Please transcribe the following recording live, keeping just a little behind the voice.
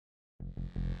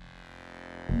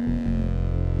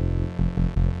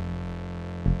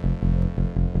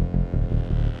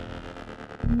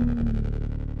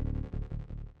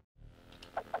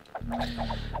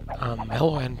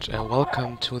Hello and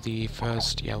welcome to the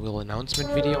first real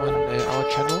announcement video on our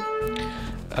channel.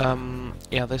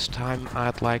 This time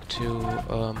I'd like to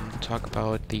talk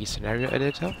about the scenario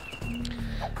editor,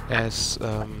 as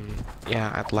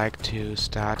I'd like to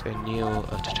start a new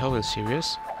tutorial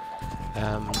series.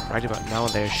 Right about now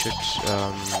there should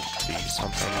be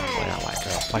something like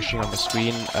flashing on the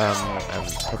screen,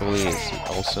 and probably is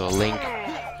also a link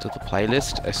to the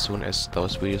playlist as soon as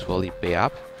those videos will be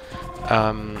up.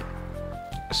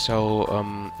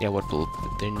 What will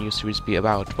the new series be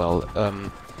about? Well,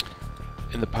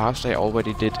 in the past I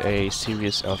already did a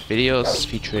series of videos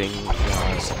featuring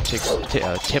some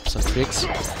tips and tricks you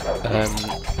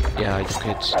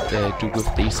could do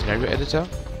with the scenario editor.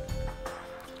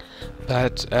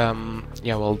 But there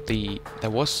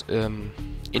was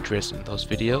interest in those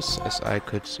videos, as I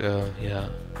could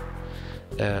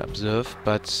observe,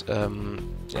 but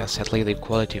sadly the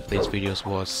quality of these videos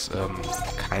was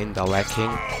kinda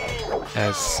lacking,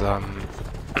 as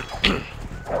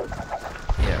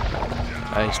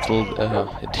I still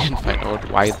didn't find out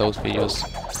why those videos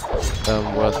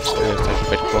were such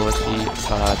bad quality,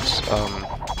 but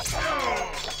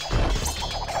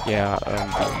the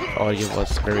audio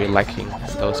was very lacking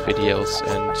in those videos,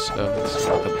 and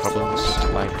some other problems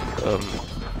like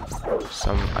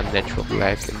some unnatural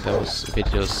lag in those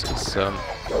videos is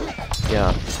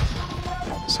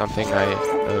something I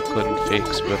couldn't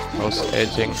fix with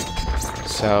post-editing.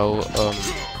 So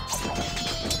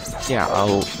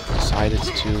I'll decided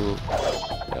to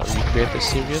recreate the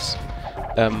series.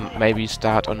 Maybe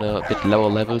start on a bit lower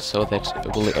level so that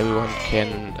everyone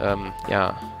can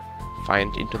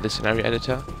find into the scenario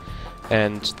editor,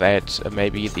 and that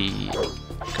maybe the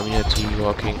community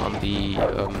working on the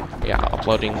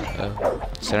uploading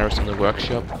scenarios in the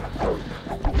workshop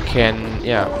can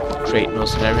create more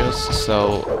scenarios.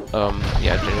 So in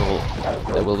general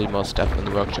there will be more stuff in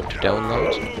the workshop to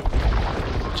download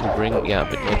to bring a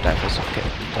bit more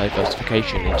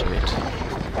diversification into it.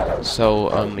 So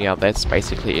that's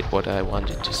basically it what I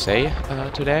wanted to say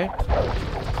today,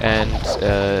 and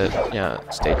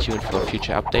stay tuned for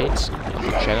future updates on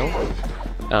the channel.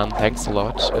 Thanks a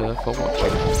lot for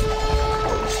watching.